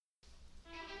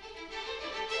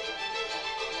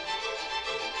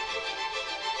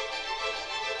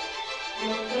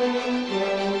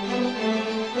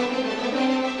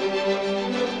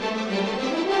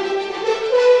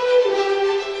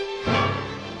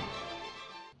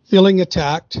Feeling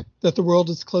attacked, that the world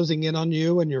is closing in on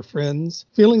you and your friends,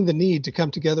 feeling the need to come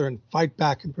together and fight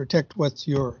back and protect what's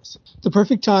yours. The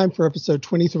perfect time for episode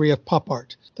 23 of Pop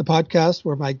Art, the podcast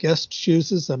where my guest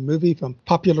chooses a movie from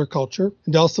popular culture,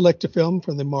 and I'll select a film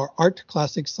from the more art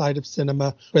classic side of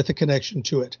cinema with a connection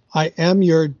to it. I am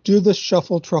your Do the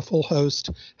Shuffle Truffle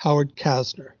host, Howard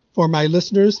Kasner. For my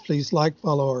listeners, please like,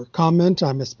 follow, or comment.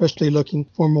 I'm especially looking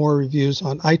for more reviews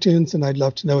on iTunes, and I'd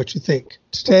love to know what you think.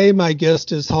 Today, my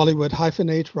guest is Hollywood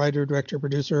hyphenate, writer, director,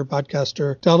 producer,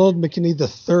 podcaster Donald McKinney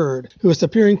III, who is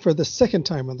appearing for the second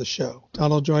time on the show.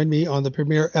 Donald joined me on the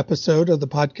premiere episode of the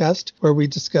podcast where we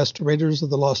discussed Raiders of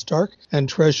the Lost Ark and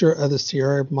Treasure of the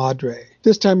Sierra Madre.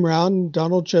 This time around,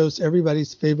 Donald chose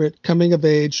everybody's favorite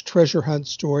coming-of-age treasure hunt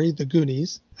story, The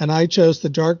Goonies, and I chose the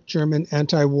dark German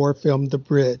anti-war film, The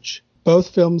Bridge.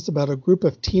 Both films about a group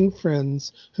of teen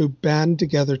friends who band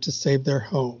together to save their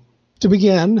home. To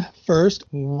begin, first,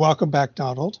 welcome back,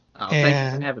 Donald. Oh,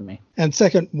 thanks for having me. And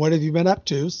second, what have you been up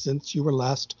to since you were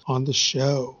last on the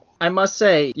show? I must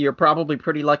say, you're probably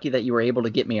pretty lucky that you were able to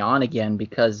get me on again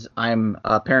because I'm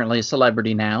apparently a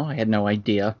celebrity now. I had no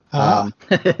idea.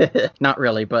 Not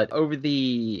really, but over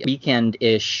the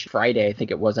weekend-ish, Friday, I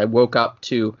think it was, I woke up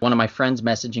to one of my friends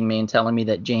messaging me and telling me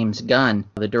that James Gunn,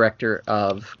 the director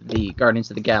of the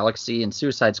Guardians of the Galaxy and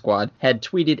Suicide Squad, had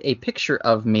tweeted a picture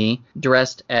of me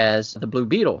dressed as the Blue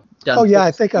Beetle.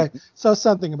 I think I saw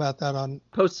something about that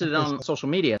posted it on social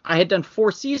media. I had done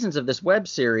 4 seasons of this web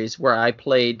series where I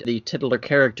played the titular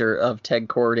character of Ted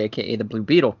Kord, aka the Blue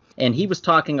Beetle. And he was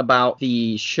talking about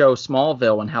the show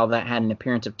Smallville and how that had an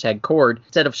appearance of Ted Kord.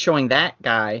 Instead of showing that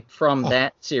guy from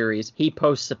that series, he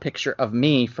posts a picture of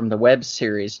me from the web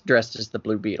series dressed as the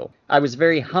Blue Beetle. I was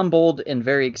very humbled and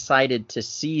very excited to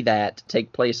see that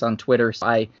take place on Twitter. So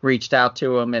I reached out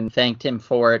to him and thanked him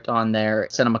for it on there,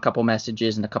 sent him a couple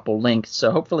messages and a couple links.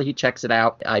 So hopefully he checks it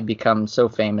out. I become so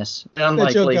famous.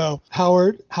 That you'll go,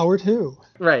 Howard who?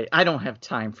 Right. I don't have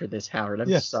time for this, Howard.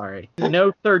 I'm sorry.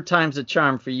 No third time's a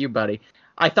charm for you, buddy.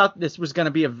 I thought this was going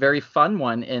to be a very fun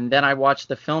one, and then I watched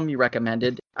the film you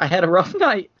recommended. I had a rough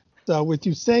night. So with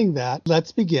you saying that,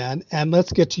 let's begin, and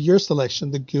let's get to your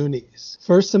selection, The Goonies.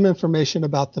 First, some information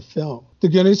about the film. The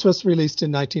Goonies was released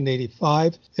in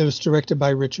 1985. It was directed by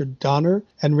Richard Donner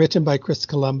and written by Chris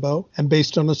Colombo and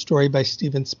based on a story by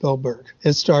Steven Spielberg.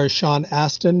 It stars Sean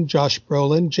Astin, Josh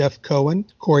Brolin, Jeff Cohen,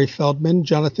 Corey Feldman,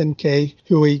 Jonathan K.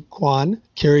 Huey Kwan,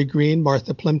 Kerry Green,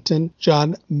 Martha Plimpton,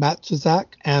 John Matuszak,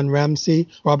 Anne Ramsey,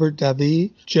 Robert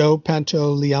Davi, Joe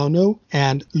Pantoliano,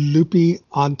 and Lupe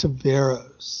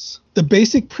Ontiveros. The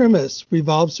basic premise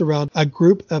revolves around a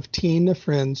group of teen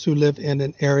friends who live in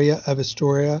an area of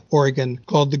Astoria, Oregon,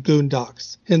 called the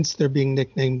Goondocks, hence they're being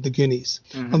nicknamed the Goonies.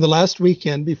 Mm-hmm. On the last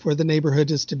weekend, before the neighborhood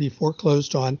is to be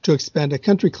foreclosed on to expand a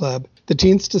country club, the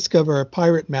teens discover a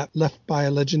pirate map left by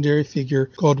a legendary figure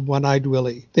called One-Eyed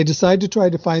Willie. They decide to try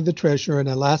to find the treasure in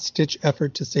a last-ditch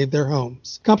effort to save their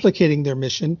homes. Complicating their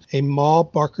mission, a Ma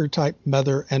Barker-type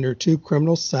mother and her 2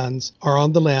 criminal sons are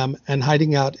on the lam and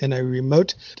hiding out in a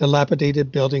remote, dilapidated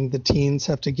building the teens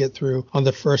have to get through on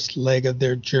the first leg of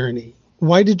their journey.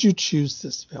 Why did you choose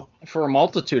this film? For a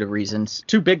multitude of reasons.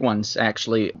 2 big ones,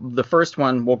 actually. The first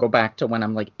one will go back to when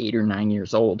I'm like 8 or 9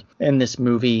 years old. And this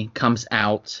movie comes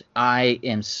out. I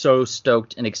am so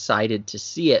stoked and excited to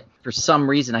see it. For some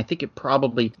reason, I think it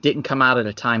probably didn't come out at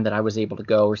a time that I was able to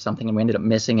go or something, and we ended up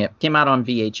missing it. It came out on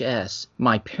VHS.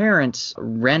 My parents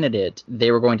rented it. They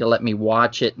were going to let me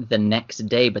watch it the next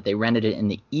day, but they rented it in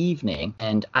the evening,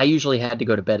 and I usually had to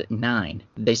go to bed at 9.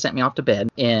 They sent me off to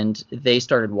bed, and they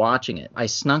started watching it. I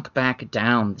snuck back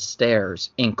down the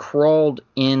stairs and crawled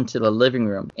into the living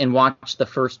room and watched the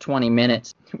first 20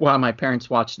 minutes while my parents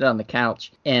watched it on the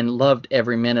couch and loved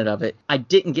every minute of it. I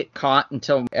didn't get caught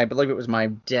until I believe it was my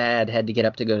dad had to get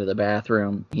up to go to the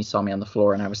bathroom. He saw me on the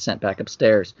floor and I was sent back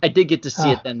upstairs. I did get to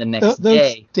see it then the next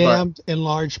day. Damned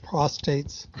enlarged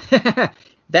prostates.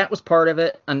 That was part of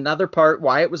it. Another part,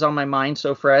 why it was on my mind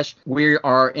so fresh, we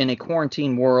are in a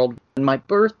quarantine world. My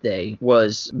birthday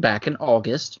was back in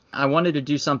August. I wanted to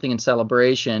do something in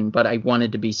celebration, but I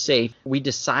wanted to be safe. We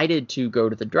decided to go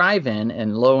to the drive-in,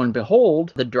 and lo and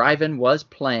behold, the drive-in was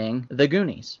playing The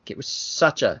Goonies. It was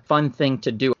such a fun thing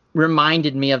to do.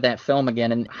 Reminded me of that film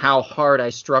again and how hard I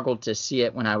struggled to see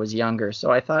it when I was younger. So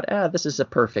I thought, this is a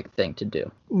perfect thing to do.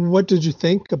 What did you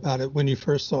think about it when you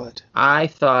first saw it? I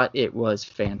thought it was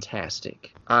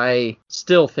fantastic. I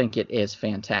still think it is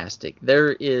fantastic.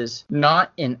 There is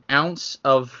not an ounce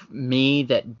of me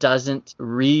that doesn't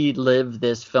relive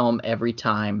this film every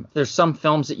time. There's some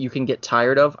films that you can get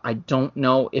tired of. I don't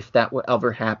know if that will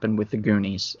ever happen with The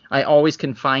Goonies. I always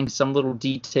can find some little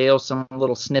detail, some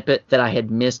little snippet that I had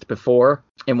missed before.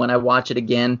 And when I watch it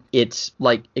again, it's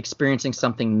like experiencing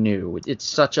something new. It's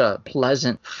such a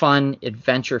pleasant, fun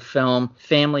adventure film,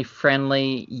 family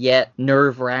friendly, yet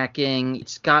nerve wracking.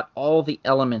 It's got all the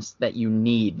elements that you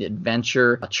need.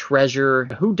 Adventure, a treasure.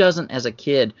 Who doesn't, as a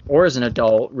kid or as an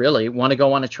adult, really want to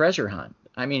go on a treasure hunt?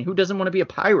 I mean, who doesn't want to be a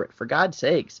pirate, for God's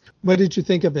sakes? What did you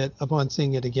think of it upon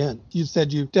seeing it again? You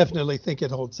said you definitely think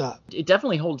it holds up. It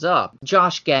definitely holds up.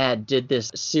 Josh Gad did this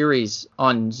series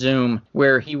on Zoom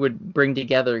where he would bring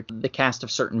together the cast of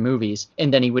certain movies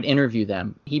and then he would interview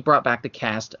them. He brought back the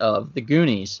cast of The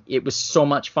Goonies. It was so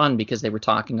much fun because they were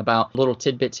talking about little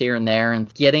tidbits here and there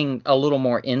and getting a little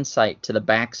more insight to the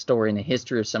backstory and the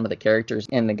history of some of the characters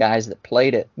and the guys that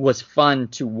played it was fun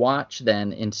to watch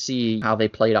then and see how they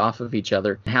played off of each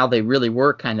other, how they really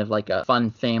were kind of like a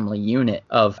fun family unit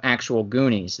of actual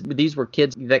Goonies. These were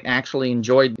kids that actually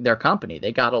enjoyed their company.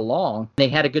 They got along. They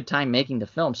had a good time making the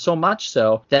film, so much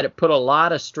so that it put a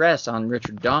lot of stress on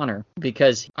Richard Donner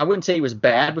because I wouldn't say he was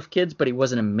bad with kids, but he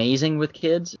wasn't amazing with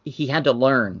kids. He had to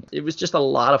learn. It was just a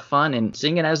lot of fun, and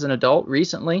seeing it as an adult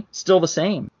recently, still the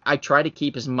same. I try to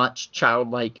keep as much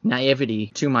childlike naivety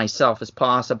to myself as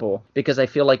possible because I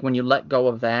feel like when you let go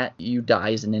of that, you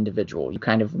die as an individual. You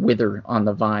kind of wither on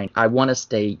the vine. I want to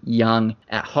stay young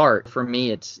at heart. For me,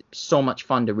 it's so much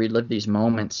fun to relive these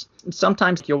moments.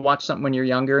 Sometimes you'll watch something when you're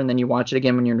younger and then you watch it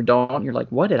again when you're an adult and you're like,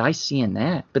 what did I see in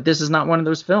that? But this is not one of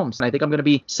those films. And I think I'm going to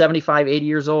be 75, 80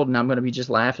 years old and I'm going to be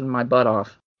just laughing my butt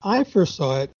off. I first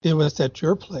saw it, it was at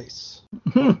your place.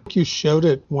 You showed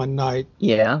it one night.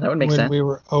 Yeah, that would make sense. When we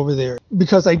were over there.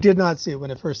 Because I did not see it when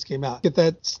it first came out. At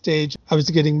that stage, I was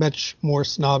getting much more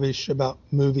snobbish about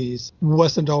movies.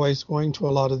 Wasn't always going to a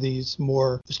lot of these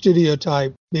more studio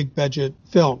type, big budget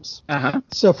films.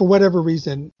 So for whatever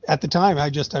reason, at the time, I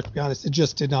just have to be honest, it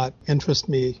just did not interest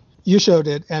me. You showed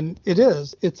it, and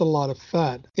it's a lot of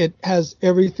fun. It has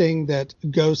everything that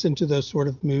goes into those sort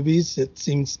of movies. It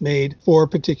seems made for a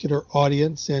particular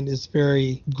audience and is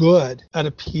very good and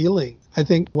appealing. I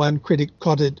think one critic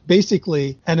called it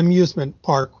basically an amusement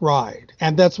park ride.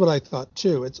 And that's what I thought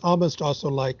too. It's almost also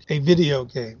like a video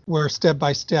game where step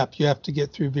by step you have to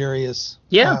get through various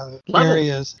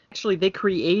areas. Actually, they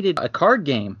created a card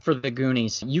game for the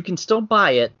Goonies. You can still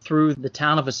buy it through the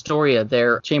town of Astoria,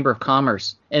 their Chamber of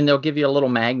Commerce. And they'll give you a little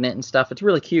magnet and stuff. It's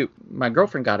really cute. My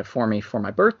girlfriend got it for me for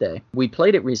my birthday. We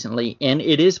played it recently, and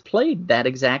it is played that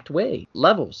exact way.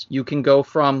 Levels. You can go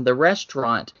from the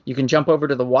restaurant. You can jump over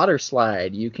to the water slide.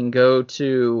 You can go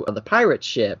to the pirate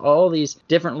ship. All these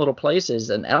different little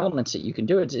places and elements that you can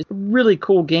do. It's a really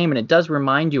cool game, and it does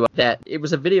remind you that it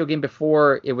was a video game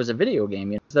before it was a video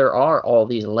game. You know, there are all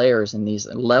these layers and these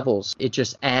levels. It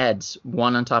just adds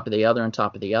one on top of the other on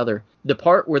top of the other. The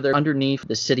part where they're underneath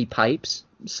the city pipes,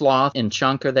 Sloth and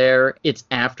Chunk are there. It's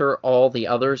after all the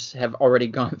others have already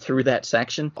gone through that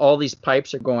section. All these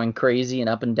pipes are going crazy and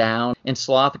up and down. And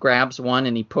Sloth grabs one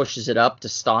and he pushes it up to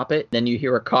stop it. Then you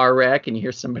hear a car wreck and you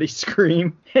hear somebody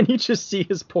scream. And you just see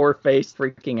his poor face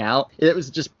freaking out. It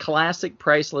was just classic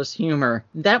priceless humor.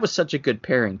 That was such a good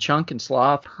pairing. Chunk and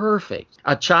Sloth, perfect.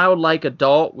 A childlike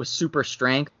adult with super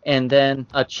strength. And then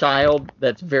a child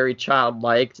that's very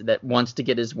childlike that wants to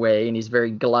get his way. And he's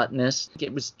very gluttonous.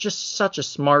 It was just such a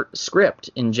smart script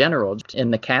in general,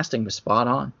 and the casting was spot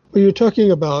on. Well, you're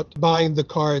talking about buying the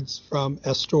cards from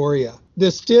Astoria.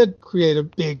 This did create a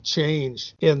big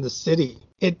change in the city.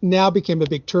 It now became a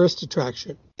big tourist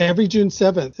attraction. Every June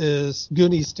 7th is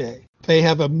Goonies Day. They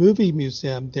have a movie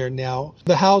museum there now.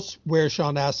 The house where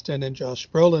Sean Astin and Josh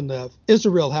Brolin live is a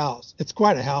real house. It's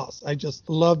quite a house. I just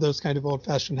love those kind of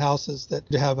old-fashioned houses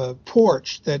that have a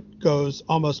porch that goes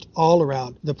almost all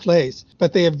around the place.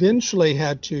 But they eventually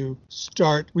had to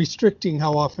start restricting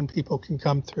how often people can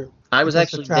come through. I was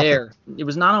actually there. It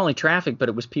was not only traffic, but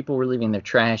it was people were leaving their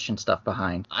trash and stuff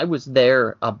behind. I was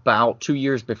there about 2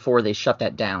 years before they shut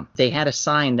that down. They had a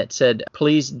sign that said,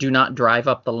 please do not drive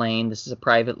up the lane. This is a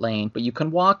private lane, but you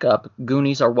can walk up.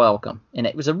 Goonies are welcome. And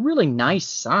it was a really nice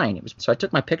sign. So I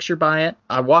took my picture by it.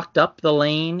 I walked up the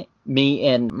lane Me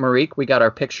and Marique, we got our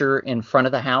picture in front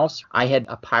of the house. I had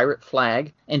a pirate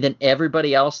flag, and then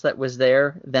everybody else that was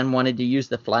there then wanted to use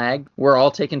the flag. We're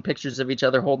all taking pictures of each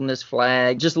other holding this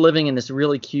flag, just living in this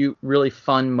really cute, really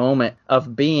fun moment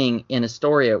of being in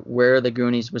Astoria where the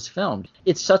Goonies was filmed.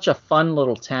 It's such a fun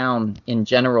little town in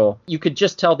general. You could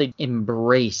just tell they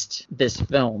embraced this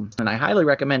film, and I highly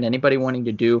recommend anybody wanting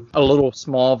to do a little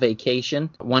small vacation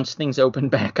once things open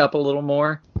back up a little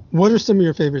more. What are some of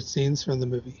your favorite scenes from the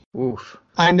movie? Oof.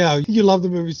 I know you love the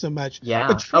movie so much. Yeah.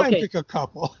 But try and Okay. pick a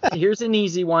couple. Here's an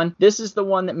easy one. This is the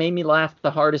one that made me laugh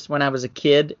the hardest when I was a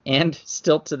kid and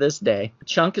still to this day.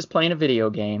 Chunk is playing a video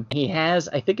game. He has,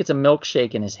 I think it's a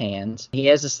milkshake in his hands. He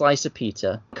has a slice of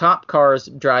pizza. Cop cars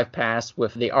drive past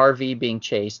with the RV being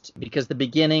chased because the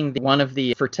beginning, one of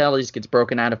the Fratellis gets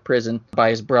broken out of prison by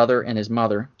his brother and his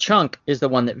mother. Chunk is the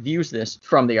one that views this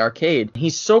from the arcade.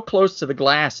 He's so close to the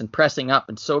glass and pressing up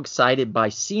and so excited by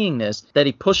seeing this that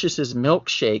he pushes his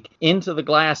milkshake into the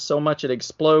glass so much it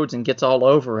explodes and gets all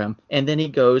over him. And then he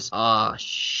goes, ah,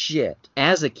 shit.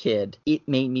 As a kid, it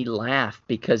made me laugh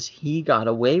because he got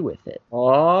away with it.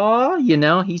 Oh,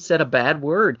 he said a bad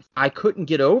word. I couldn't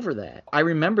get over that. I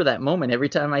remember that moment every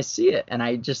time I see it, and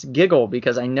I just giggle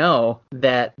because I know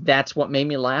that that's what made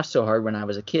me laugh so hard when I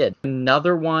was a kid.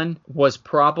 Another one was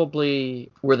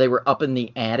probably where they were up in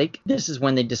the attic. This is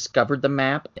when they discovered the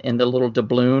map and the little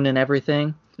doubloon and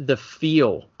everything. The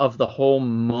feel of the whole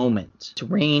moment. It's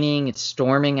raining, it's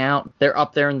storming out. They're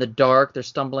up there in the dark, they're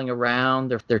stumbling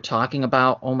around, they're talking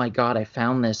about, oh my God, I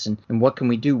found this, and what can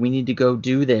we do? We need to go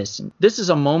do this. And this is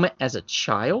a moment as a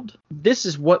child. This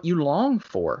is what you long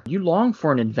for. You long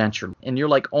for an adventure, and you're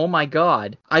like, oh my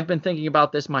God, I've been thinking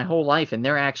about this my whole life, and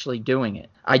they're actually doing it.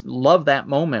 I love that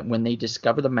moment when they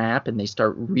discover the map and they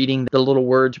start reading the little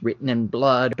words written in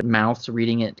blood. Mouth's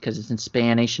reading it because it's in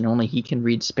Spanish and only he can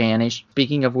read Spanish.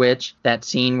 Speaking of which, that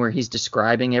scene where he's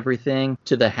describing everything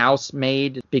to the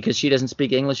housemaid because she doesn't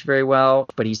speak English very well,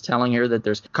 but he's telling her that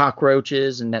there's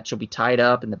cockroaches and that she'll be tied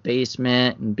up in the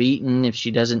basement and beaten if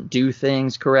she doesn't do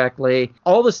things correctly.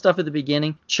 All the stuff at the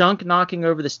beginning. Chunk knocking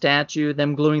over the statue,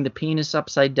 them gluing the penis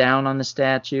upside down on the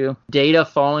statue. Data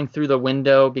falling through the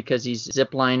window because he's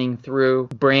ziplining through.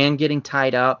 Bran getting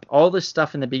tied up. All this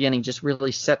stuff in the beginning just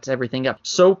really sets everything up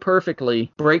so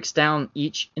perfectly, breaks down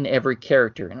each and every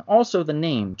character. And also the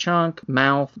name. Chunk,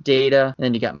 Mouth, Data, and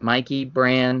then you got Mikey,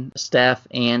 Bran, Steph,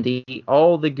 Andy.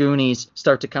 All the Goonies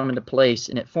start to come into place,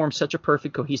 and it forms such a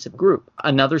perfect, cohesive group.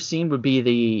 Another scene would be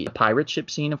the pirate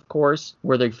ship scene, of course,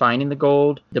 where they're finding the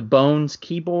gold. The Bones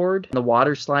keyboard. The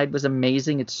water slide was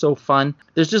amazing. It's so fun.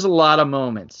 There's just a lot of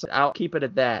moments. I'll keep it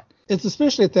at that. It's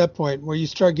especially at that point where you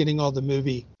start getting all the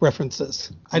movie references.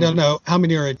 I don't know how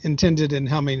many are intended and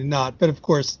how many not, but of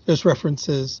course there's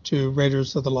references to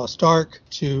Raiders of the Lost Ark,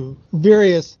 to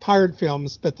various pirate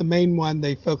films, but the main one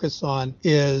they focus on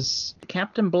is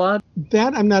Captain Blood?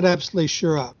 That I'm not absolutely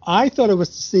sure of. I thought it was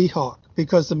the Seahawk,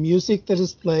 because the music that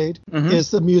is played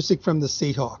is the music from the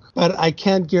Seahawk. But I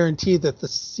can't guarantee that the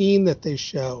scene that they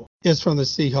show is from the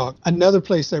Seahawk. Another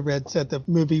place I read said the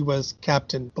movie was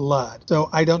Captain Blood. So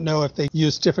I don't know if they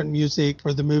used different music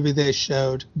for the movie they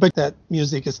showed, but that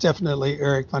music is definitely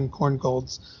Eric von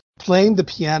Korngold's. Playing the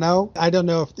piano, I don't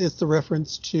know if it's the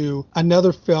reference to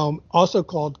another film also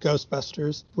called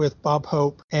Ghostbusters with Bob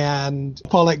Hope and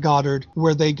Paulette Goddard,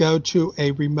 where they go to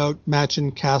a remote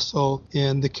Machin castle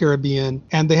in the Caribbean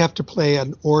and they have to play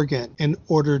an organ in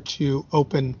order to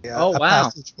open a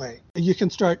passageway. You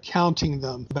can start counting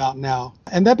them about now.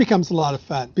 And that becomes a lot of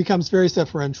fun. Becomes very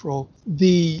self-referential.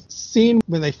 The scene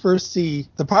when they first see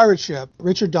the pirate ship,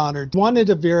 Richard Donner wanted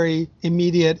a very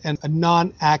immediate and a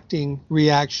non-acting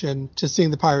reaction to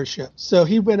seeing the pirate ship. So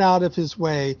he went out of his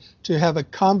way to have a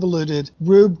convoluted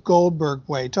Rube Goldberg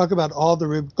way. Talk about all the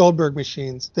Rube Goldberg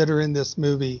machines that are in this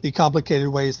movie, the complicated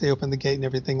ways they open the gate and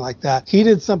everything like that. He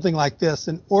did something like this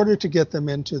in order to get them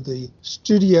into the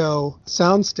studio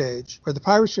soundstage where the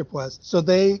pirate ship was, so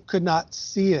they could not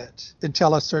see it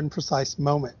until a certain precise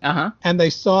moment. And they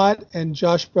saw it, and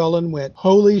Josh Brolin went,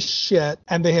 holy shit,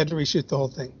 and they had to reshoot the whole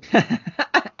thing.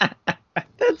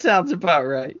 That sounds about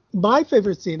right. My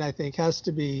favorite scene, I think, has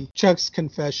to be Chuck's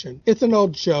confession. It's an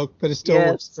old joke, but it still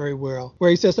works very well. Where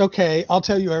he says, okay, I'll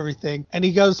tell you everything. And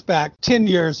he goes back 10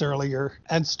 years earlier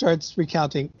and starts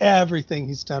recounting everything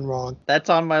he's done wrong. That's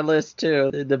on my list,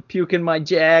 too. The puke in my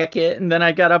jacket. And then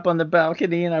I got up on the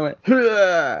balcony and I went,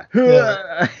 hurrah,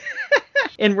 hurrah.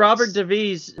 And Robert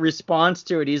DeVee's response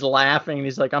to it, he's laughing. And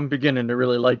he's like, I'm beginning to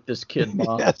really like this kid,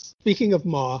 Ma. Yes. Speaking of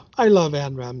Ma, I love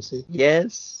Anne Ramsey.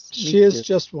 Yes. She is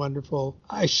just wonderful.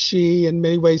 She, in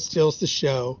many ways, steals the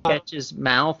show. Catch his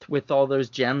mouth with all those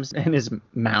gems in his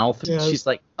mouth. Yes. She's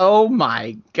like, oh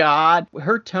my God.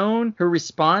 Her tone, her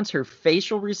response, her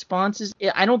facial responses.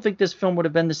 I don't think this film would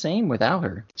have been the same without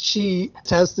her. She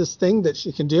has this thing that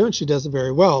she can do, and she does it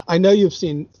very well. I know you've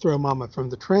seen Throw Mama from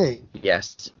the Train.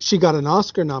 Yes. She got an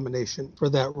Oscar nomination for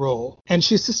that role, and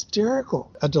she's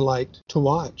hysterical, a delight to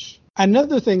watch.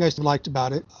 Another thing I liked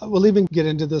about it, we'll even get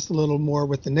into this a little more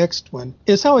with the next one,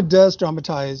 is how it does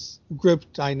dramatize group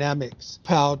dynamics,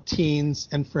 how teens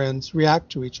and friends react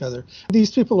to each other.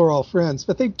 These people are all friends,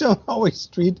 but they don't always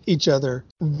treat each other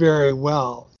very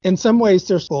well. In some ways,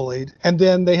 they're bullied, and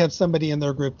then they have somebody in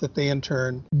their group that they in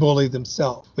turn bully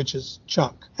themselves, which is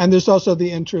Chunk. And there's also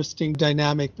the interesting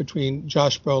dynamic between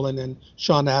Josh Brolin and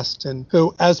Sean Astin,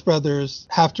 who, as brothers,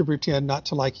 have to pretend not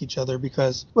to like each other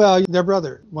because, well, they're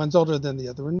brothers. One's older than the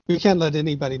other one. We can't let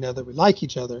anybody know that we like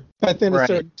each other. But then at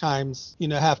certain times,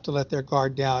 have to let their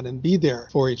guard down and be there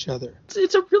for each other.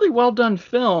 It's a really well done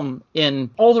film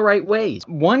in all the right ways.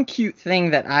 One cute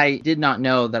thing that I did not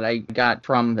know that I got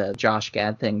from the Josh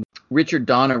Gad thing, Richard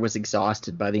Donner was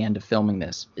exhausted by the end of filming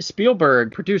this.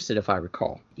 Spielberg produced it, if I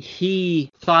recall.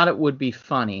 He thought it would be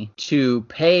funny to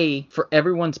pay for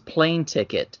everyone's plane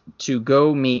ticket to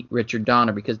go meet Richard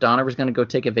Donner because Donner was going to go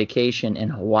take a vacation in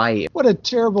Hawaii. What a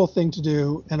terrible thing to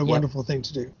do and a wonderful thing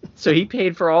to do. So he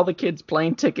paid for all the kids'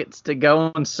 plane tickets to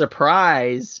go and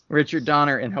surprise Richard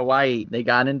Donner in Hawaii. They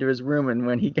got into his room, and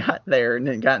when he got there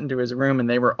and got into his room and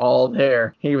they were all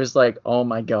there, he was like, oh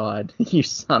my God, you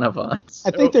son of a...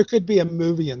 I think there could be a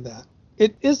movie in that.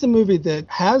 It is a movie that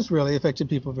has really affected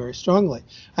people very strongly.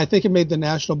 I think it made the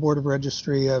National Board of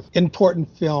Registry of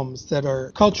important films that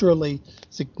are culturally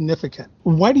significant.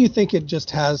 Why do you think it just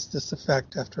has this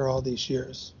effect after all these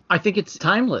years? I think it's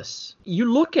timeless.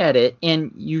 You look at it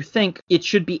and you think it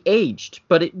should be aged,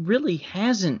 but it really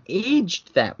hasn't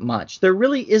aged that much. There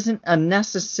really isn't a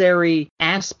necessary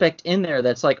aspect in there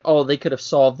that's like, oh, they could have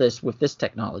solved this with this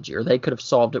technology, or they could have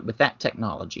solved it with that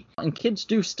technology. And kids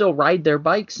do still ride their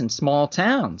bikes in small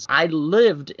towns. I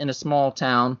lived in a small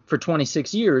town for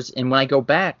 26 years, and when I go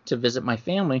back to visit my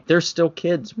family, there's still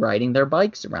kids riding their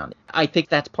bikes around it. I think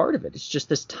that's part of it. It's just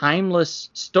this timeless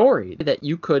story that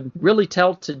you could really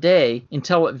tell today and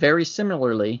tell it very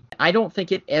similarly. I don't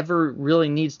think it ever really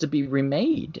needs to be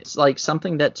remade. It's like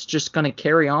something that's just going to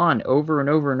carry on over and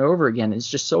over and over again. It's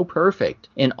just so perfect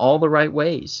in all the right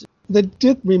ways. That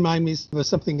did remind me of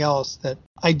something else that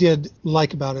I did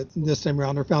like about it this time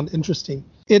around or found interesting.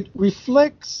 It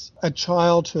reflects a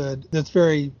childhood that's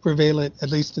very prevalent,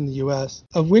 at least in the U.S.,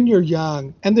 of when you're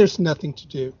young and there's nothing to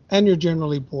do and you're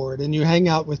generally bored and you hang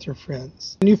out with your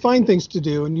friends and you find things to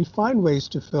do and you find ways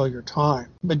to fill your time.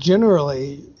 But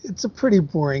generally, it's a pretty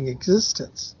boring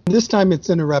existence. This time it's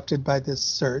interrupted by this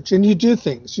search, and you do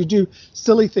things. You do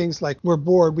silly things like, we're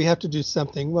bored, we have to do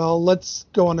something. Well, let's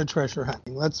go on a treasure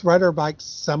hunting. Let's ride our bikes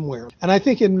somewhere. And I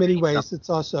think in many ways it's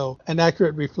also an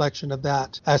accurate reflection of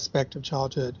that aspect of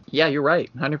childhood. Yeah, you're right.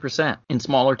 100%. In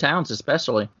smaller towns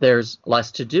especially, there's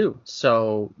less to do.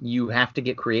 So you have to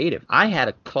get creative. I had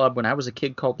a club when I was a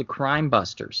kid called the Crime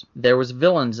Busters. There was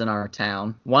villains in our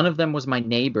town. One of them was my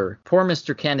neighbor. Poor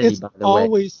Mr. Kennedy, by the way. It's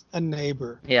always a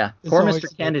neighbor. Yeah. Poor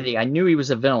Mr. Kennedy. I knew he was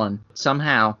a villain.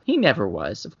 Somehow. He never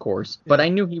was, of course. Yeah. But I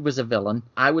knew he was a villain.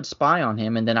 I would spy on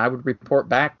him, and then I would report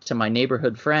back to my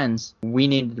neighborhood friends. We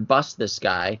needed to bust this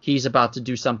guy. He's about to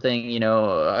do something,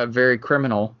 very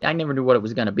criminal. I never knew what it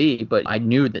was going to be, but I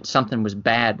knew that something was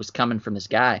bad was coming from this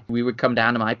guy. We would come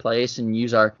down to my place and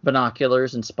use our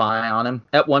binoculars and spy on him.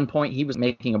 At one point, he was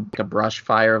making a brush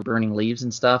fire of burning leaves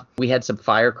and stuff. We had some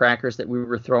firecrackers that we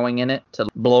were throwing in it to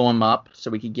blow him up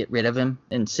so we could get rid of him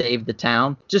and save the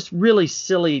town. Just really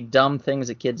silly, dumb things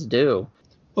that kids do.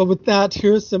 Well, with that,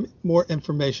 here's some more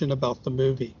information about the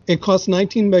movie. It cost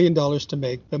 $19 million to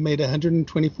make, but made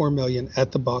 $124 million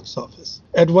at the box office.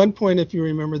 At one point, if you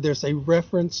remember, there's a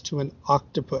reference to an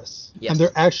octopus. Yes. And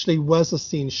there actually was a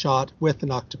scene shot with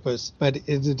an octopus, but it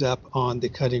ended up on the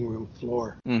cutting room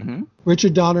floor. Mm-hmm.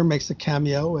 Richard Donner makes a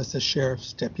cameo as a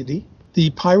sheriff's deputy. The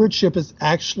pirate ship is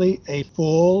actually a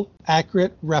full,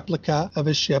 accurate replica of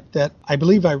a ship that I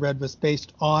believe I read was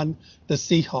based on the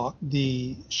Seahawk,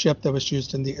 the ship that was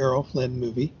used in the Errol Flynn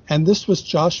movie. And this was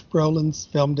Josh Brolin's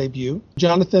film debut.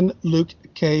 Jonathan Luke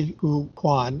Ke Huy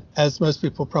Quan, as most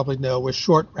people probably know, was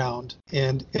Short Round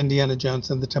in Indiana Jones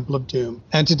and the Temple of Doom,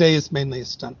 and today is mainly a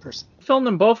stunt person. Filmed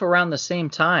them both around the same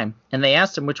time, and they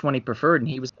asked him which one he preferred, and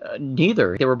he was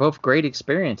neither. They were both great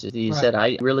experiences. He said,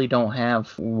 I really don't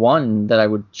have one that I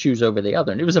would choose over the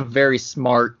other. And it was a very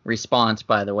smart response,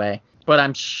 by the way. But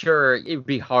I'm sure it would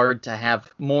be hard to have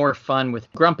more fun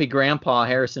with grumpy grandpa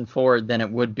Harrison Ford than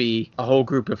it would be a whole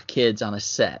group of kids on a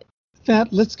set.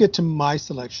 That, let's get to my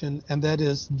selection, and that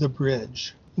is The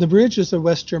Bridge. The Bridge is a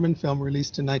West German film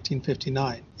released in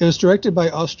 1959. It was directed by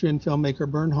Austrian filmmaker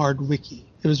Bernhard Wicki.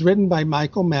 It was written by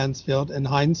Michael Mansfield and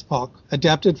Heinz Polk,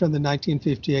 adapted from the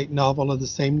 1958 novel of the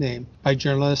same name by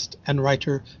journalist and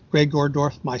writer Gregor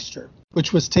Dorfmeister,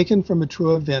 which was taken from a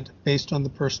true event based on the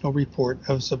personal report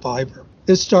of a survivor.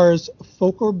 It stars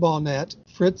Volker Bonnet,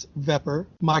 Fritz Wepper,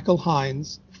 Michael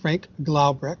Heinz, Frank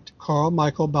Glaubrecht, Karl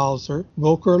Michael Balzer,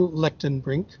 Volker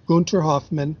Lechtenbrink, Gunther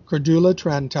Hoffmann, Cordula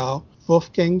Trantau,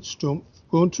 Wolfgang Stumpf,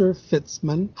 Gunther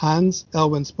Fitzmann, Hans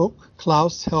Elwensbuch,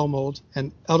 Klaus Helmold,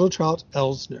 and Edeltraut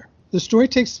Elsner. The story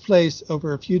takes place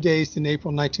over a few days in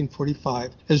April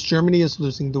 1945 as Germany is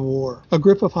losing the war. A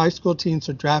group of high school teens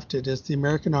are drafted as the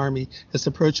American army is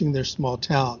approaching their small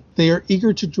town. They are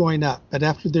eager to join up, but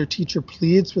after their teacher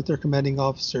pleads with their commanding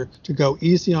officer to go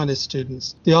easy on his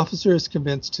students, the officer is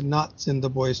convinced to not send the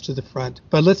boys to the front,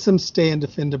 but lets them stay and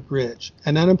defend a bridge,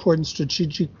 an unimportant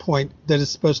strategic point that is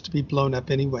supposed to be blown up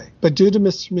anyway. But due to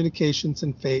miscommunications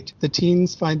and fate, the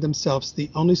teens find themselves the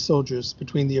only soldiers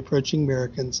between the approaching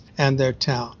Americans and their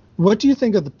town. What do you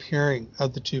think of the pairing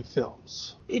of the two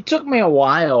films? It took me a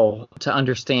while to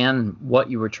understand what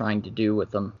you were trying to do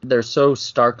with them. They're so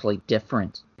starkly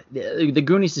different. The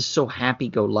Goonies is so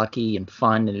happy-go-lucky and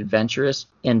fun and adventurous,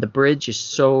 and The Bridge is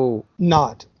so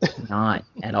Not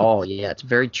at all. Yeah, it's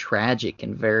very tragic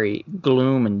and very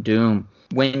gloom and doom.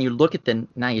 When you look at the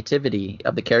naivety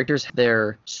of the characters,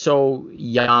 they're so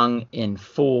young and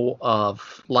full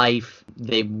of life.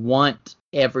 They want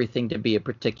everything to be a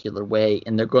particular way,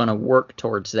 and they're going to work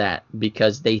towards that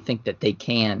because they think that they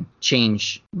can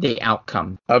change the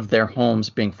outcome of their homes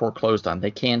being foreclosed on. They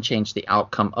can change the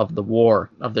outcome of the war,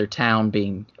 of their town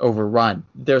being overrun.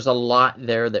 There's a lot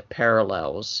there that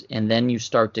parallels, and then you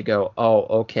start to go, oh,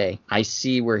 okay, I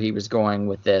see where he was going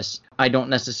with this. I don't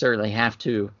necessarily have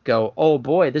to go, oh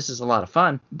boy, this is a lot of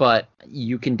fun, but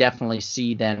you can definitely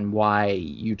see then why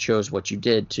you chose what you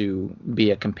did to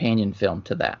be a companion film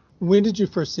to that. When did you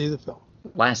first see the film?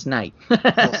 Last night.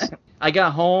 Yes. I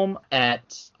got home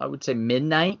at, I would say,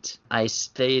 midnight. I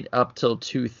stayed up till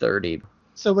 2:30.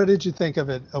 So what did you think of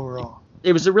it overall?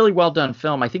 It was a really well done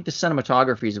film. I think the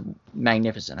cinematography is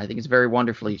magnificent. I think it's very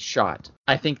wonderfully shot.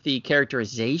 I think the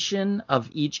characterization of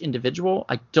each individual,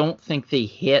 I don't think they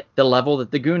hit the level that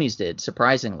the Goonies did,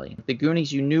 surprisingly. The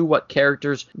Goonies, you knew what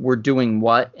characters were doing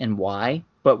what and why.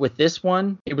 But with this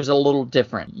one, it was a little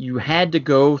different. You had to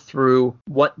go through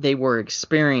what they were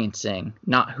experiencing,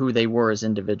 not who they were as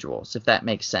individuals, if that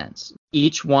makes sense.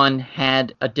 Each one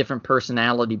had a different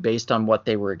personality based on what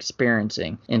they were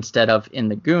experiencing. Instead of in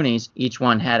the Goonies, each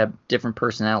one had a different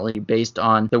personality based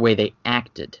on the way they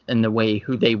acted and the way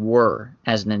who they were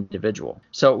as an individual.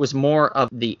 So it was more of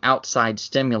the outside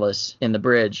stimulus in The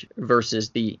Bridge versus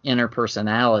the inner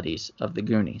personalities of the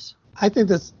Goonies. I think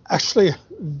that's actually a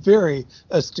very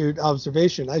astute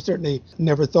observation. I certainly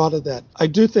never thought of that. I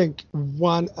do think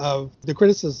one of the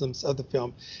criticisms of the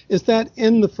film is that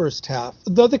in the first half,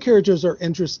 though the characters are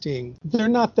interesting, they're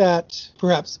not that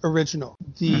perhaps original.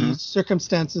 The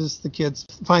circumstances the kids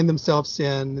find themselves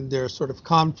in, their sort of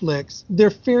conflicts, they're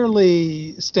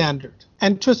fairly standard.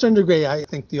 And to a certain degree, I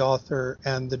think the author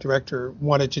and the director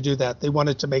wanted to do that. They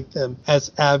wanted to make them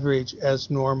as average, as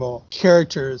normal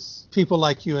characters, people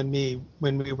like you and me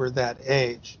when we were that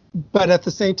age. But at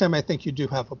the same time, I think you do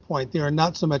have a point. They are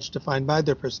not so much defined by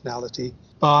their personality,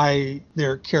 by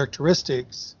their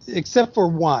characteristics, except for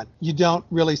one. You don't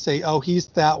really say, oh, he's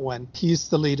that one. He's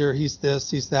the leader. He's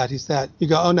this, he's that, he's that. You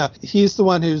go, oh, no, he's the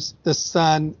one who's the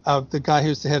son of the guy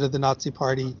who's the head of the Nazi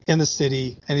party in the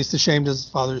city, and he's ashamed his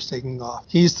father's taking off.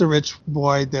 He's the rich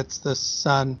boy that's the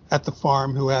son at the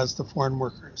farm who has the foreign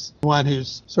workers, one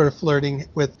who's sort of flirting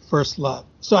with first love.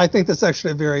 So I think that's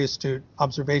actually a very astute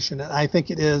observation. And I think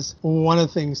it is one of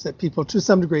the things that people to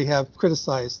some degree have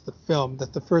criticized the film,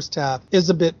 that the first half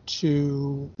is a bit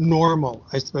too normal,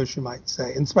 I suppose you might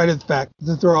say, in spite of the fact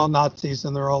that they're all Nazis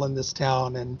and they're all in this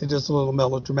town and it is a little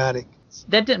melodramatic.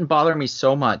 That didn't bother me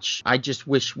so much. I just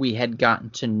wish we had gotten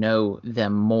to know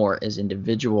them more as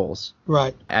individuals.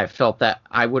 Right. I felt that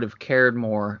I would have cared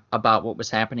more about what was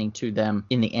happening to them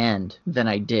in the end than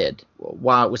I did.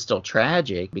 While it was still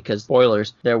tragic, because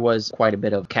spoilers, there was quite a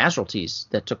bit of casualties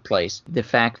that took place. The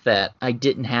fact that I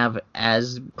didn't have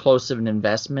as close of an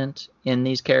investment in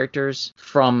these characters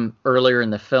from earlier in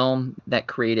the film, that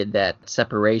created that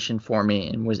separation for me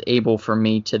and was able for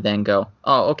me to then go,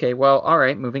 oh, okay, well, all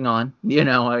right, moving on. You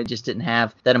know, I just didn't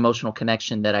have that emotional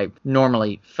connection that I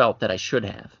normally felt that I should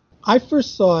have. I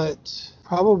first saw it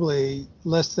probably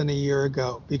less than a year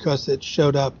ago because it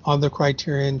showed up on the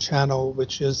Criterion channel,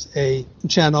 which is a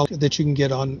channel that you can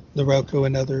get on the Roku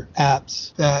and other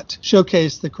apps that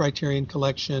showcase the Criterion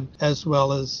collection, as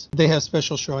well as they have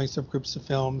special showings of groups of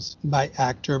films by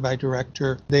actor, by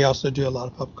director. They also do a lot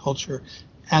of pop culture.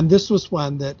 And this was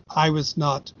one that I was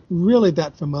not really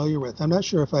that familiar with. I'm not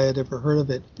sure if I had ever heard of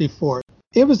it before.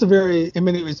 It was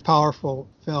it was a powerful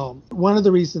film. One of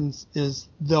the reasons is,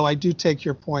 though I do take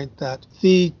your point that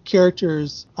the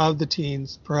characters of the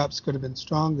teens perhaps could have been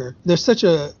stronger, there's such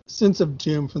a sense of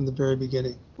doom from the very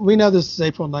beginning. We know this is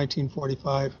April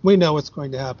 1945. We know what's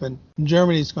going to happen.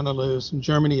 Germany's going to lose, and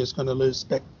Germany is going to lose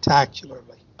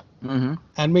spectacularly. Mm-hmm.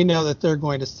 And we know that they're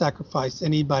going to sacrifice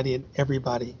anybody and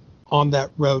everybody on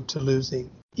that road to losing,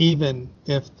 even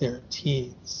if they're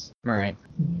teens. Right.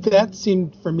 That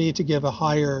seemed for me to give a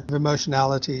higher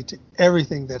emotionality to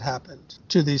everything that happened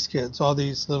to these kids, all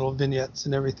these little vignettes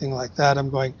and everything like that. I'm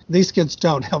going, these kids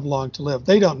don't have long to live.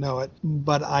 They don't know it,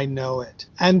 but I know it.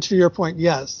 And to your point,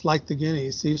 yes, like the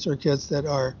Goonies, these are kids that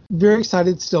are very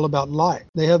excited still about life.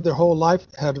 They have their whole life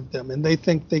ahead of them, and they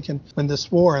think they can win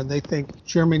this war, and they think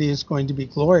Germany is going to be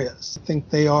glorious. They think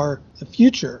they are the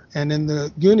future. And in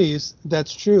the Goonies,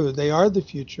 that's true. They are the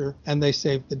future, and they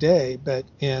save the day. But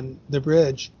in The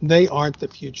Bridge, they aren't the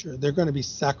future. They're going to be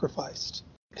sacrificed.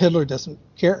 Hitler doesn't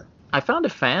care. I found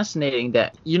it fascinating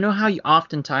that, you know how you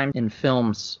oftentimes in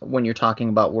films, when you're talking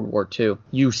about World War II,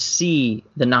 you see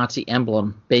the Nazi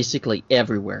emblem basically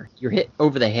everywhere. You're hit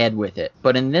over the head with it.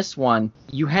 But in this one,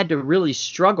 you had to really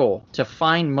struggle to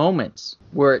find moments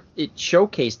where it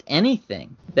showcased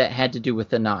anything that had to do with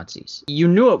the Nazis. You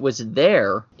knew it was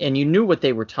there, and you knew what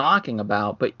they were talking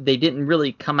about, but they didn't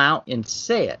really come out and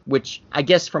say it, which I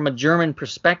guess from a German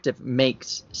perspective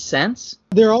makes sense.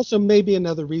 There also may be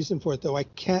another reason for it, though I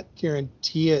can't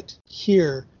guarantee it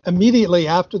here. Immediately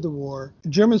after the war,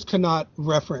 Germans could not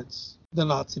reference the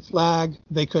Nazi flag.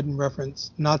 They couldn't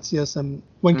reference Nazism.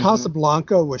 When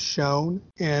Casablanca was shown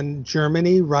in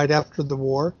Germany right after the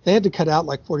war, they had to cut out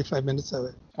like 45 minutes of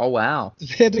it. Oh, wow.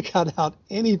 They had to cut out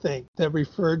anything that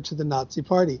referred to the Nazi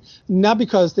party. Not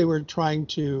because they were trying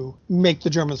to make the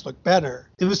Germans look better.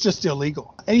 It was just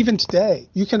illegal. And even today,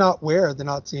 you cannot wear the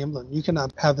Nazi emblem. You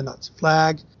cannot have the Nazi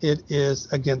flag. It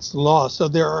is against the law. So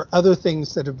there are other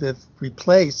things that have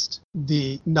replaced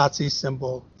the Nazi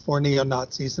symbol for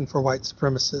neo-Nazis and for white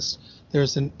supremacists.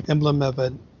 There's an emblem of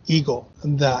an eagle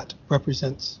that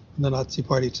represents the Nazi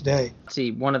party today.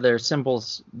 See, one of their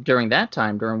symbols during that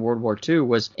time, during World War II,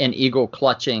 was an eagle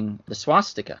clutching the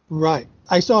swastika. Right.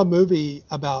 I saw a movie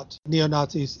about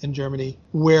neo-Nazis in Germany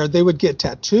where they would get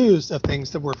tattoos of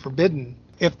things that were forbidden.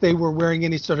 If they were wearing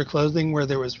any sort of clothing where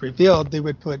there was revealed, they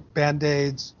would put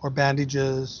band-aids or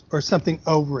bandages or something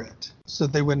over it so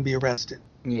they wouldn't be arrested.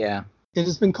 Yeah. It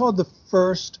has been called the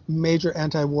first major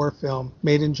anti-war film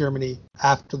made in Germany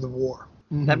after the war.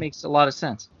 That makes a lot of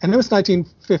sense. And it was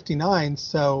 1959,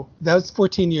 so that was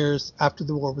 14 years after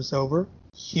the war was over.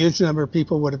 Huge number of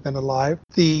people would have been alive.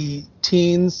 The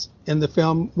teens in the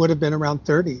film would have been around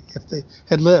 30 if they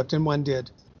had lived, and one did.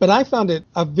 But I found it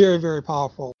a very, very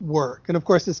powerful work. And of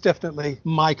course, it's definitely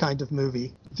my kind of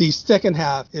movie. The second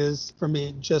half is, for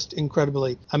me, just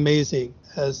incredibly amazing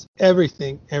as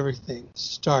everything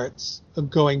starts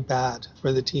going bad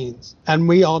for the teens. And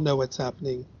we all know what's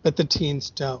happening, but the teens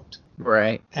don't.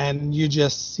 Right. And you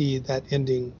just see that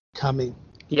ending coming.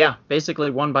 Yeah,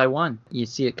 basically one by one. You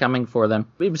see it coming for them.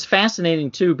 It was fascinating,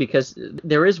 too, because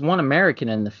there is one American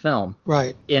in the film.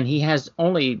 Right. And he has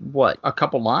only, a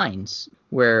couple lines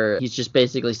where he's just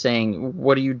basically saying,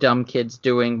 what are you dumb kids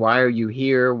doing? Why are you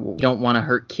here? You don't want to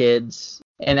hurt kids.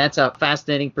 And that's a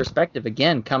fascinating perspective,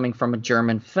 again, coming from a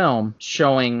German film,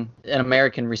 showing an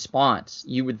American response.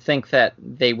 You would think that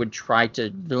they would try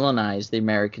to villainize the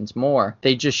Americans more.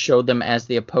 They just showed them as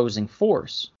the opposing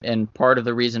force. And part of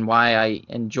the reason why I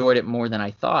enjoyed it more than I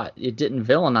thought, it didn't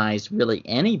villainize really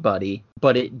anybody,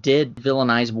 but it did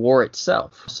villainize war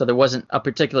itself. So there wasn't a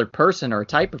particular person or a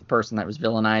type of person that was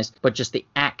villainized, but just the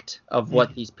act of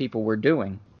what these people were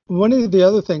doing. One of the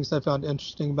other things I found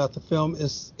interesting about the film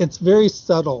is it's very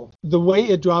subtle. The way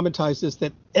it dramatizes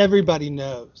that everybody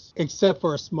knows, except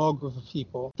for a small group of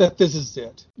people, that this is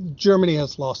it. Germany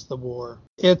has lost the war.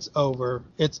 It's over.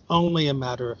 It's only a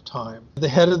matter of time. The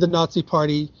head of the Nazi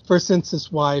party first sends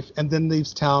his wife and then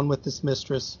leaves town with his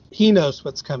mistress. He knows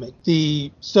what's coming.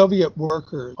 The Soviet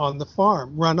workers on the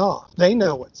farm run off. They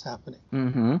know what's happening.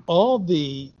 Mm-hmm. All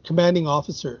the commanding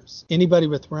officers, anybody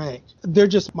with rank, they're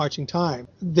just marching time.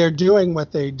 They're doing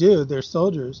what they do. They're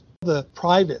soldiers. The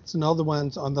privates and all the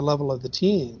ones on the level of the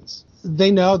teens,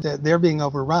 they know that they're being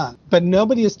overrun. But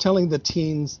nobody is telling the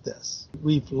teens this.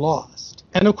 We've lost.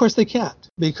 And of course they can't,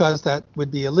 because that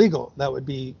would be illegal. That would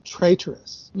be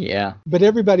traitorous. Yeah. But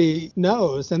everybody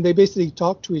knows, and they basically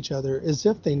talk to each other as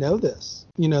if they know this.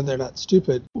 They're not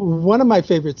stupid. One of my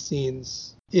favorite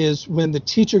scenes is when the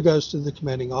teacher goes to the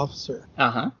commanding officer.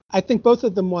 I think both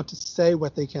of them want to say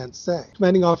what they can't say.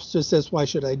 Commanding officer says, "Why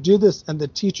should I do this?" And the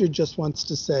teacher just wants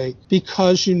to say,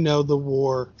 "Because you know the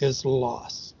war is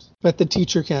lost." But the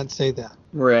teacher can't say that.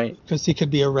 Right. Because he could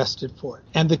be arrested for it.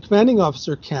 And the commanding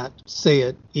officer can't say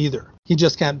it either. He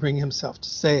just can't bring himself to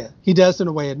say it. He does, in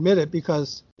a way, admit it,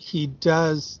 because he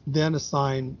does then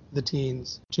assign the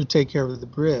teens to take care of the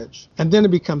bridge. And then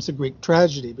it becomes a Greek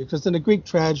tragedy, because in a Greek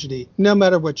tragedy, no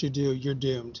matter what you do, you're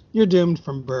doomed. You're doomed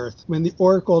from birth. When the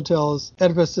oracle tells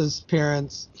Oedipus's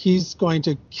parents he's going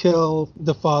to kill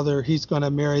the father, he's going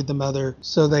to marry the mother,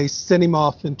 so they send him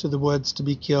off into the woods to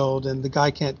be killed, and the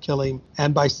guy can't kill him.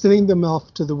 And by sending them off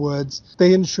to the woods,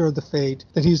 they ensure the fate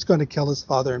that he's going to kill his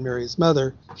father and marry his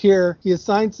mother. Here, he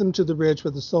assigns them to the bridge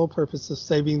with the sole purpose of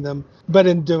saving them, but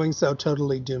in doing so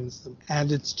totally dooms them.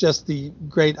 And it's just the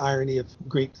great irony of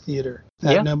Greek theater,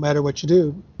 that no matter what you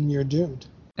do, you're doomed.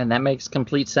 And that makes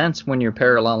complete sense when you're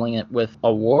paralleling it with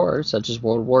a war such as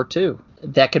World War II.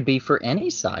 That could be for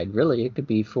any side, really. It could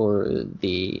be for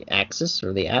the Axis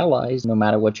or the Allies. No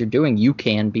matter what you're doing, you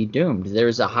can be doomed.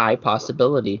 There's a high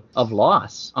possibility of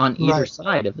loss on either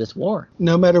side of this war.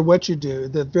 No matter what you do,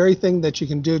 the very thing that you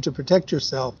can do to protect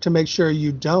yourself, to make sure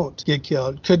you don't get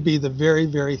killed, could be the very,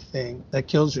 very thing that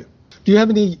kills you. Do you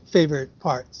have any favorite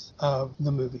parts of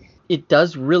the movie? It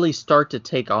does really start to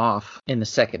take off in the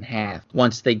second half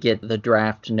once they get the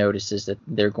draft notices that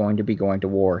they're going to be going to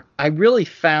war. I really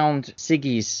found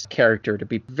Siggy's character to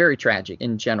be very tragic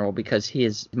in general, because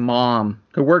his mom,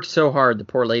 who works so hard, the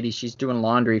poor lady, she's doing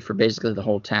laundry for basically the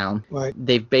whole town. Right.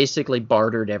 They've basically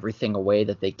bartered everything away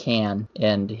that they can,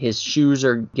 and his shoes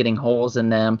are getting holes in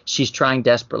them. She's trying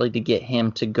desperately to get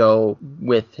him to go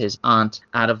with his aunt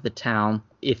out of the town.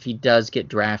 If he does get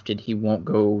drafted, he won't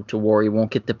go to war. He won't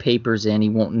get the papers in. He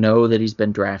won't know that he's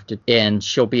been drafted. And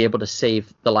she'll be able to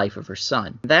save the life of her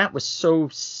son. That was so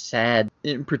sad,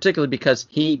 particularly because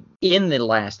he, in the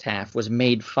last half, was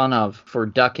made fun of for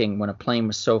ducking when a plane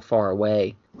was so far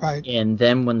away. Right. And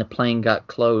then when the plane got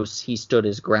close, he stood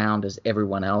his ground as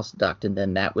everyone else ducked, and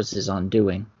then that was his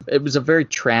undoing. It was a very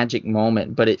tragic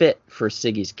moment, but it fit for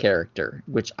Siggy's character,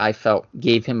 which I felt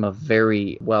gave him a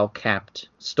very well-capped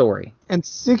story. And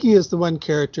Siggy is the one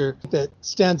character that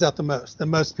stands out the most, that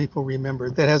most people remember,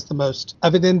 that has the most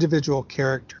of an individual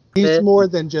character. He's more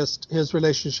than just his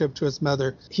relationship to his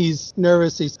mother. He's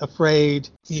nervous, he's afraid.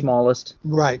 Smallest.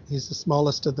 Right, he's the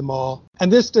smallest of them all.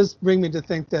 And this does bring me to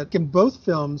think that in both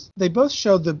films, they both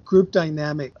show the group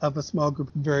dynamic of a small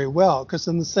group very well. Because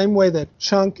in the same way that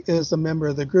Chunk is a member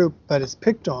of the group but is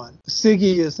picked on,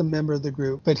 Siggy is a member of the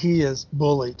group but he is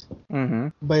bullied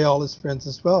by all his friends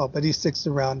as well. But he sticks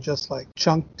around just like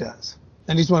Chunk does.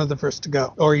 And he's one of the first to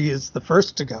go. Or he is the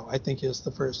first to go. I think he is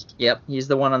the first. Yep, he's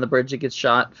the one on the bridge that gets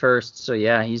shot first. So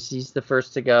yeah, he's the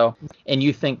first to go. And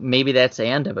you think maybe that's the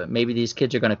end of it. Maybe these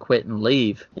kids are going to quit and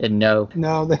leave. And no,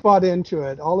 they bought into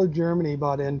it. All of Germany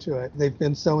bought into it. They've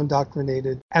been so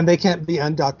indoctrinated. And they can't be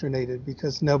undoctrinated,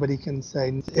 because nobody can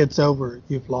say, it's over,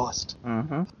 you've lost.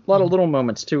 A lot of little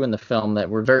moments, too, in the film that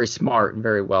were very smart and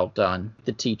very well done.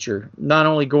 The teacher not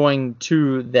only going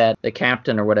to the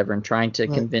captain or whatever and trying to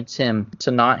convince him to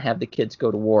not have the kids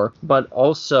go to war, but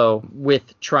also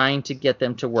with trying to get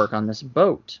them to work on this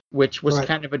boat, which was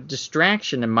kind of a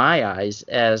distraction in my eyes,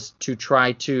 as to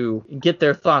try to get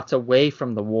their thoughts away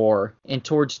from the war and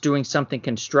towards doing something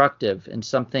constructive and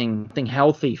something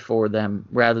healthy for them,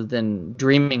 rather than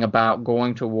dreaming about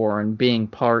going to war and being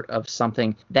part of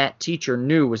something that teacher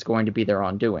knew was going to be their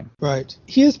undoing. Right.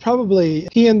 He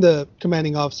and the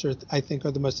commanding officer, I think,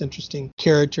 are the most interesting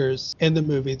characters in the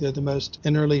movie. They're the most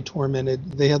innerly tormented.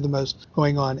 They have the most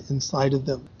going on inside of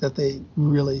them that they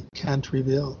really can't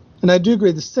reveal. And I do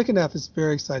agree, the second half is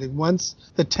very exciting. Once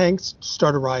the tanks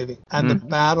start arriving and the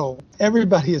battle,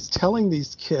 everybody is telling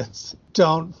these kids,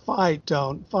 don't fight,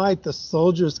 don't fight. The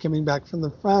soldiers coming back from the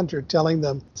front are telling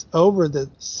them it's over. The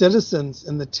citizens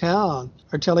in the town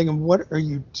are telling them, what are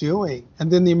you doing? And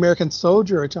then the American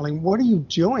soldier are telling, what are you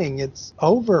doing? It's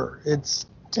over. It's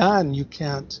done. You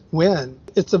can't win.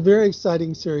 It's a very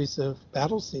exciting series of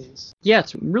battle scenes. Yeah,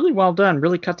 it's really well done,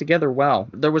 really cut together well.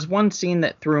 There was one scene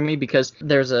that threw me, because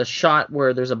there's a shot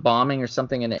where there's a bombing or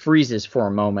something and it freezes for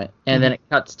a moment, and then it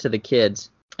cuts to the kids.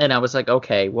 And I was like,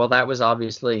 okay, well, that was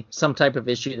obviously some type of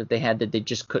issue that they had that they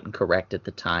just couldn't correct at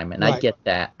the time. And I get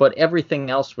that. But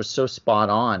everything else was so spot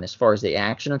on as far as the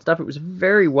action and stuff. It was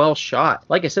very well shot.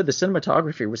 Like I said, the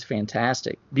cinematography was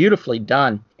fantastic, beautifully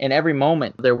done. And every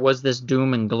moment there was this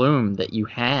doom and gloom that you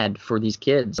had for these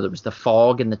kids. There was the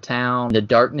fog in the town, the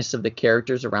darkness of the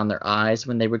characters around their eyes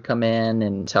when they would come in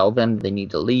and tell them they need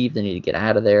to leave, they need to get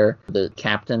out of there. The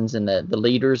captains and the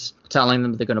leaders telling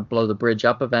them they're going to blow the bridge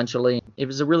up eventually. It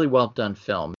was a really well done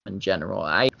film in general.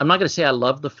 I'm not going to say I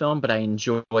loved the film, but I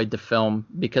enjoyed the film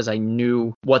because I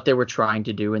knew what they were trying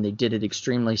to do, and they did it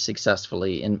extremely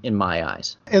successfully in my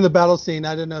eyes. In the battle scene,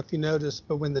 I don't know if you noticed,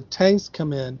 but when the tanks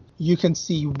come in, you can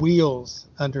see wheels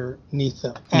underneath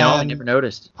them. No, I never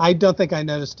noticed. I don't think I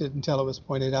noticed it until it was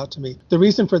pointed out to me. The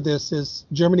reason for this is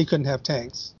Germany couldn't have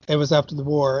tanks. It was after the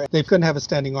war. They couldn't have a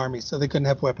standing army, so they couldn't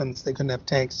have weapons. They couldn't have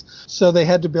tanks. So they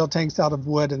had to build tanks out of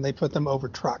wood, and they put them over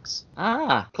trucks.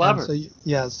 Ah, clever.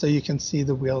 So you can see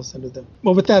the wheels under them.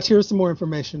 Well, with that, here's some more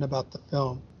information about the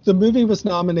film. The movie was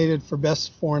nominated for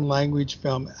Best Foreign Language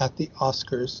Film at the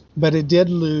Oscars, but it did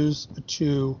lose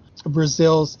to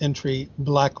Brazil's entry,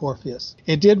 Black Orpheus.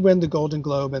 It did win the Golden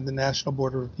Globe and the National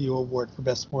Board of Review Award for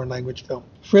Best Foreign Language Film.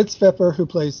 Fritz Pfeffer, who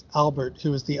plays Albert,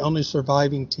 who is the only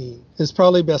surviving teen, is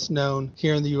probably best known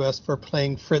here in the U.S. for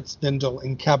playing Fritz Wendel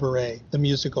in Cabaret, the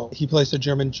musical. He plays a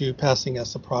German Jew passing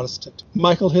as a Protestant.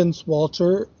 Michael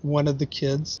Hinswalter, one of the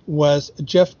kids, was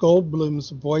Jeff Goldblum's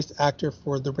voice actor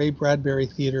for the Ray Bradbury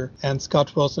Theater and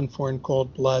Scott Wilson for In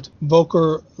Cold Blood.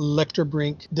 Volker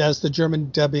Lecterbrink does the German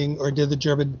dubbing, or did the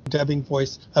German dubbing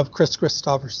voice of Chris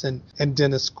Christopherson and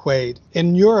Dennis Quaid.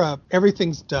 In Europe,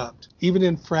 everything's dubbed. Even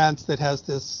in France, that has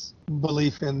this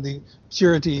belief in the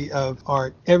purity of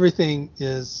art, everything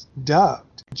is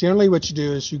dubbed. Generally what you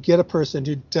do is you get a person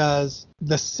who does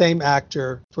the same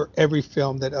actor for every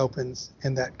film that opens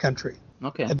in that country.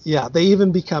 Okay. And yeah, they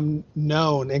even become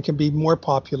known and can be more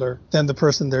popular than the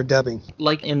person they're dubbing.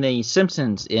 Like in The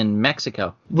Simpsons in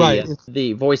Mexico. Right.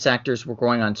 The voice actors were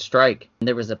going on strike.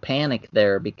 There was a panic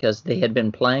there because they had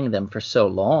been playing them for so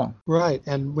long. Right.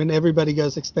 And when everybody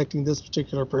goes expecting this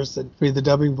particular person to be the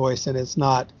dubbing voice and it's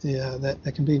not,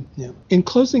 that can be, In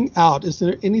closing out, is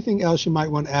there anything else you might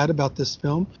want to add about this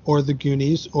film or The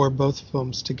Goonies or both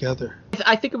films together?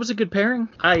 I think it was a good pairing.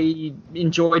 I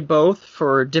enjoyed both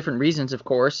for different reasons, of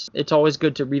course. It's always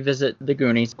good to revisit The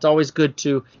Goonies. It's always good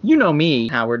to, you know me,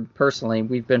 Howard, personally.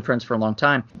 We've been friends for a long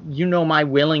time. You know my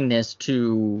willingness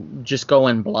to just go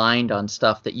in blind on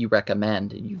stuff that you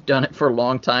recommend. You've done it for a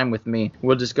long time with me.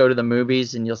 We'll just go to the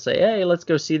movies and you'll say, hey, let's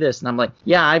go see this. And I'm like,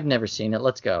 yeah, I've never seen it.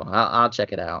 Let's go. I'll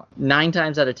check it out. 9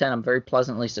 times out of 10, I'm very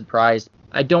pleasantly surprised.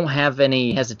 I don't have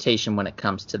any hesitation when it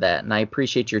comes to that, and I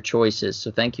appreciate your choices,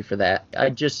 so thank you for that. I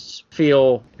just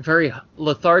feel very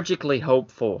lethargically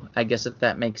hopeful, I guess, if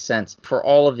that makes sense, for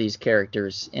all of these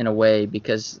characters in a way,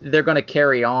 because they're going to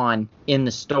carry on in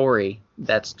the story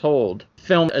that's told.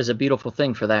 Film is a beautiful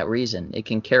thing for that reason. It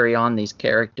can carry on these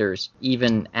characters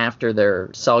even after their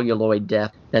celluloid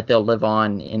death, that they'll live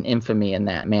on in infamy in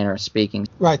that manner of speaking.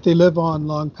 Right, they live on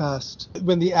long past.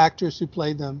 When the actors who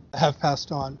played them have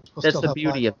passed on. That's the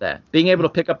beauty of that. Being able to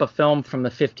pick up a film from the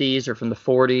 50s or from the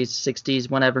 40s, 60s,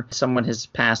 whenever someone has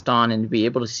passed on, and to be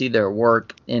able to see their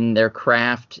work in their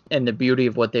craft and the beauty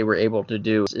of what they were able to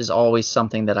do is always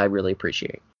something that I really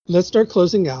appreciate. Let's start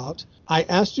closing out. I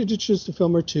asked you to choose a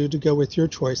film or two to go with your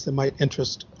choice that might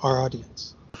interest our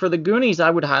audience. For The Goonies,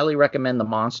 I would highly recommend The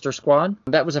Monster Squad.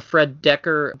 That was a Fred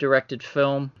Decker directed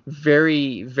film.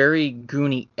 Very, very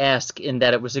Goonie-esque in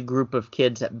that it was a group of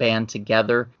kids that band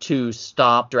together to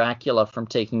stop Dracula from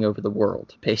taking over the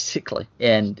world, basically.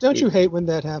 And don't you hate when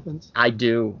that happens? I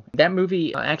do. That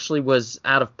movie actually was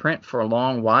out of print for a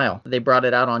long while. They brought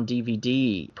it out on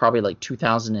DVD probably like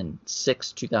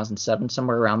 2006, 2007,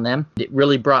 somewhere around then. It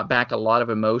really brought back a lot of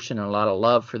emotion and a lot of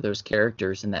love for those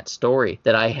characters in that story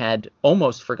that I had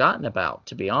almost forgotten about,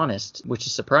 to be honest, which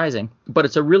is surprising. But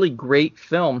it's a really great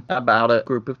film about a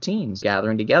group of teens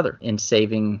gathering together and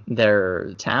saving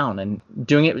their town and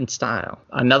doing it in style.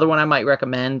 Another one I might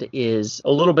recommend is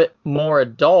a little bit more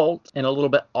adult and a little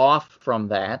bit off from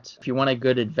that. If you want a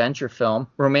good adventure film,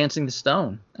 Romancing the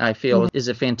Stone, I feel, is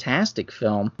a fantastic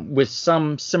film with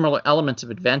some similar elements of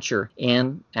adventure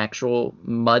and actual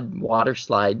mud water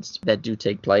slides that do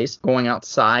take place. Going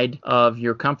outside of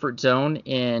your comfort zone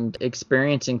and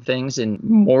experiencing things in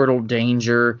mortal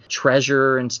danger,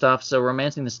 treasure and stuff. So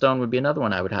Romancing the Stone would be another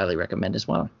one I would highly recommend as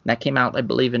well. That came out, I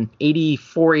believe, in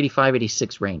 84, 85,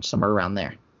 86 range, somewhere around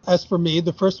there. As for me,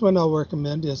 the first one I'll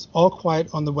recommend is All Quiet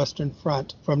on the Western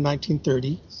Front from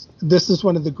 1930. This is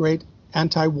one of the great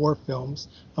anti-war films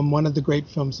and one of the great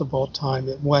films of all time.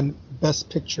 It won Best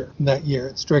Picture that year.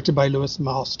 It's directed by Louis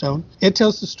Milestone. It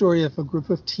tells the story of a group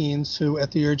of teens who,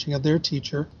 at the urging of their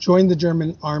teacher, joined the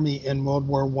German army in World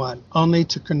War I, only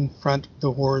to confront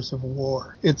the horrors of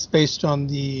war. It's based on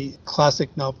the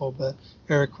classic novel by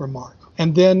Eric Remarque.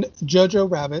 And then Jojo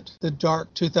Rabbit, the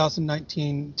dark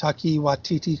 2019 Taika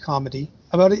Waititi comedy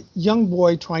about a young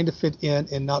boy trying to fit in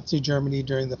Nazi Germany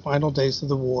during the final days of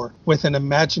the war with an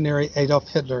imaginary Adolf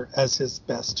Hitler as his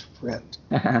best friend.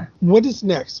 What is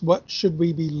next? What should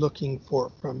we be looking for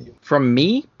from you? From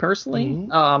me, personally?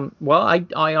 Mm-hmm. Well,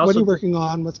 I also... What are you working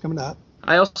on? What's coming up?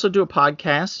 I also do a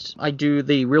podcast. I do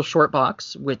the Real Short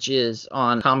Box, which is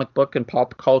on comic book and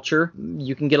pop culture.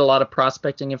 You can get a lot of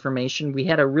prospecting information. We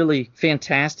had a really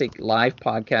fantastic live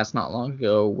podcast not long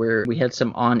ago where we had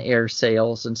some on-air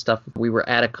sales and stuff. We were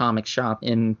at a comic shop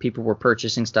and people were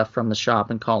purchasing stuff from the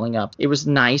shop and calling up. It was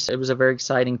nice. It was a very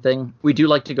exciting thing. We do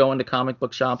like to go into comic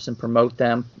book shops and promote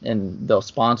them, and they'll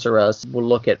sponsor us. We'll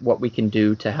look at what we can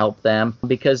do to help them,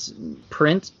 because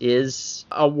print is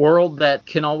a world that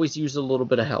can always use a little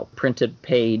bit of help. Printed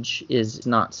page is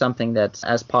not something that's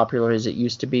as popular as it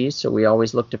used to be, so we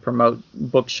always look to promote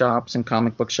bookshops and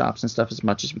comic book shops and stuff as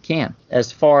much as we can.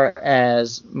 As far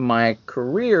as my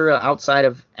career outside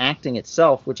of acting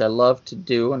itself, which I love to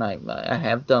do, and I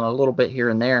have done a little bit here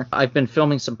and there, I've been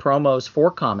filming some promos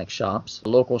for comic shops,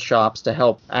 local shops, to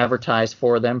help advertise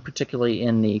for them, particularly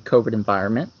in the COVID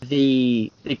environment. The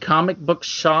comic book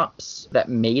shops that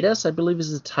made us, I believe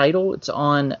is the title. It's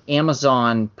on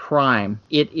Amazon Prime.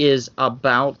 It is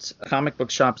about comic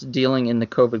book shops dealing in the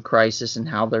COVID crisis and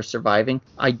how they're surviving.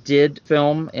 I did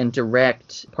film and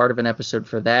direct part of an episode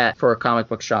for that for a comic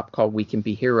book shop called We Can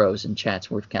Be Heroes in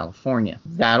Chatsworth, California.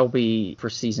 That'll be for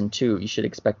season 2. You should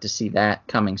expect to see that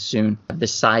coming soon.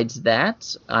 Besides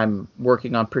that, I'm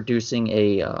working on producing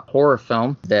a horror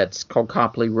film that's called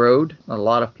Copley Road. A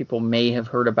lot of people may have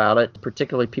heard about it,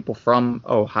 particularly people from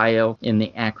Ohio in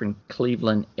the Akron,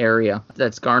 Cleveland area.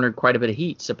 That's garnered quite a bit of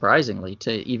heat, surprisingly,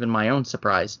 to even my own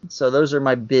surprise. So those are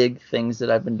my big things that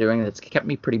I've been doing that's kept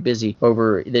me pretty busy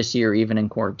over this year, even in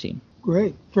quarantine.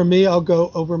 Great. For me, I'll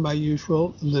go over my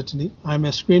usual litany. I'm a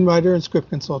screenwriter and script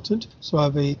consultant, so I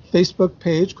have a Facebook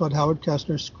page called Howard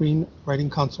Kastner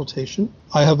Screenwriting Consultation.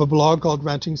 I have a blog called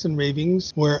Rantings and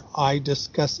Ravings, where I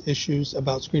discuss issues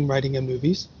about screenwriting and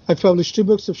movies. I've published 2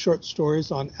 books of short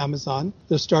stories on Amazon,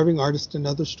 The Starving Artist and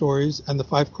Other Stories, and The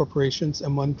 5 Corporations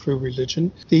and One True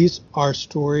Religion. These are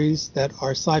stories that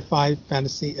are sci-fi,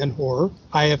 fantasy, and horror.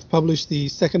 I have published the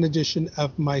 2nd edition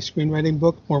of my screenwriting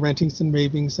book, More Rantings and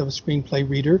Ravings of a Screenplay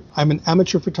Reader. I'm an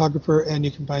amateur photographer, and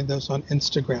you can find those on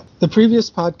Instagram. The previous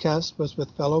podcast was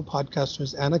with fellow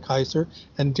podcasters Anna Kaiser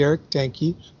and Derek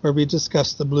Danke, where we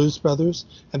discussed The Blues Brothers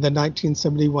and the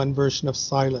 1971 version of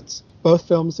Silence, both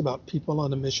films about people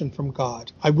on a mission from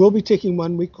God. I will be taking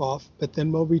 1 week off, but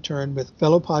then we'll return with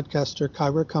fellow podcaster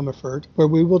Kyra Comerford, where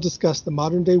we will discuss the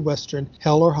modern-day Western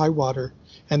Hell or High Water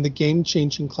and the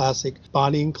game-changing classic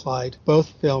Bonnie and Clyde, both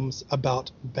films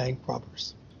about bank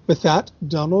robbers. With that,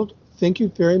 Donald, thank you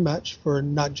very much for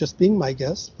not just being my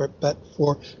guest, but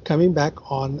for coming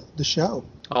back on the show.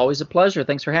 Always a pleasure.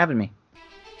 Thanks for having me.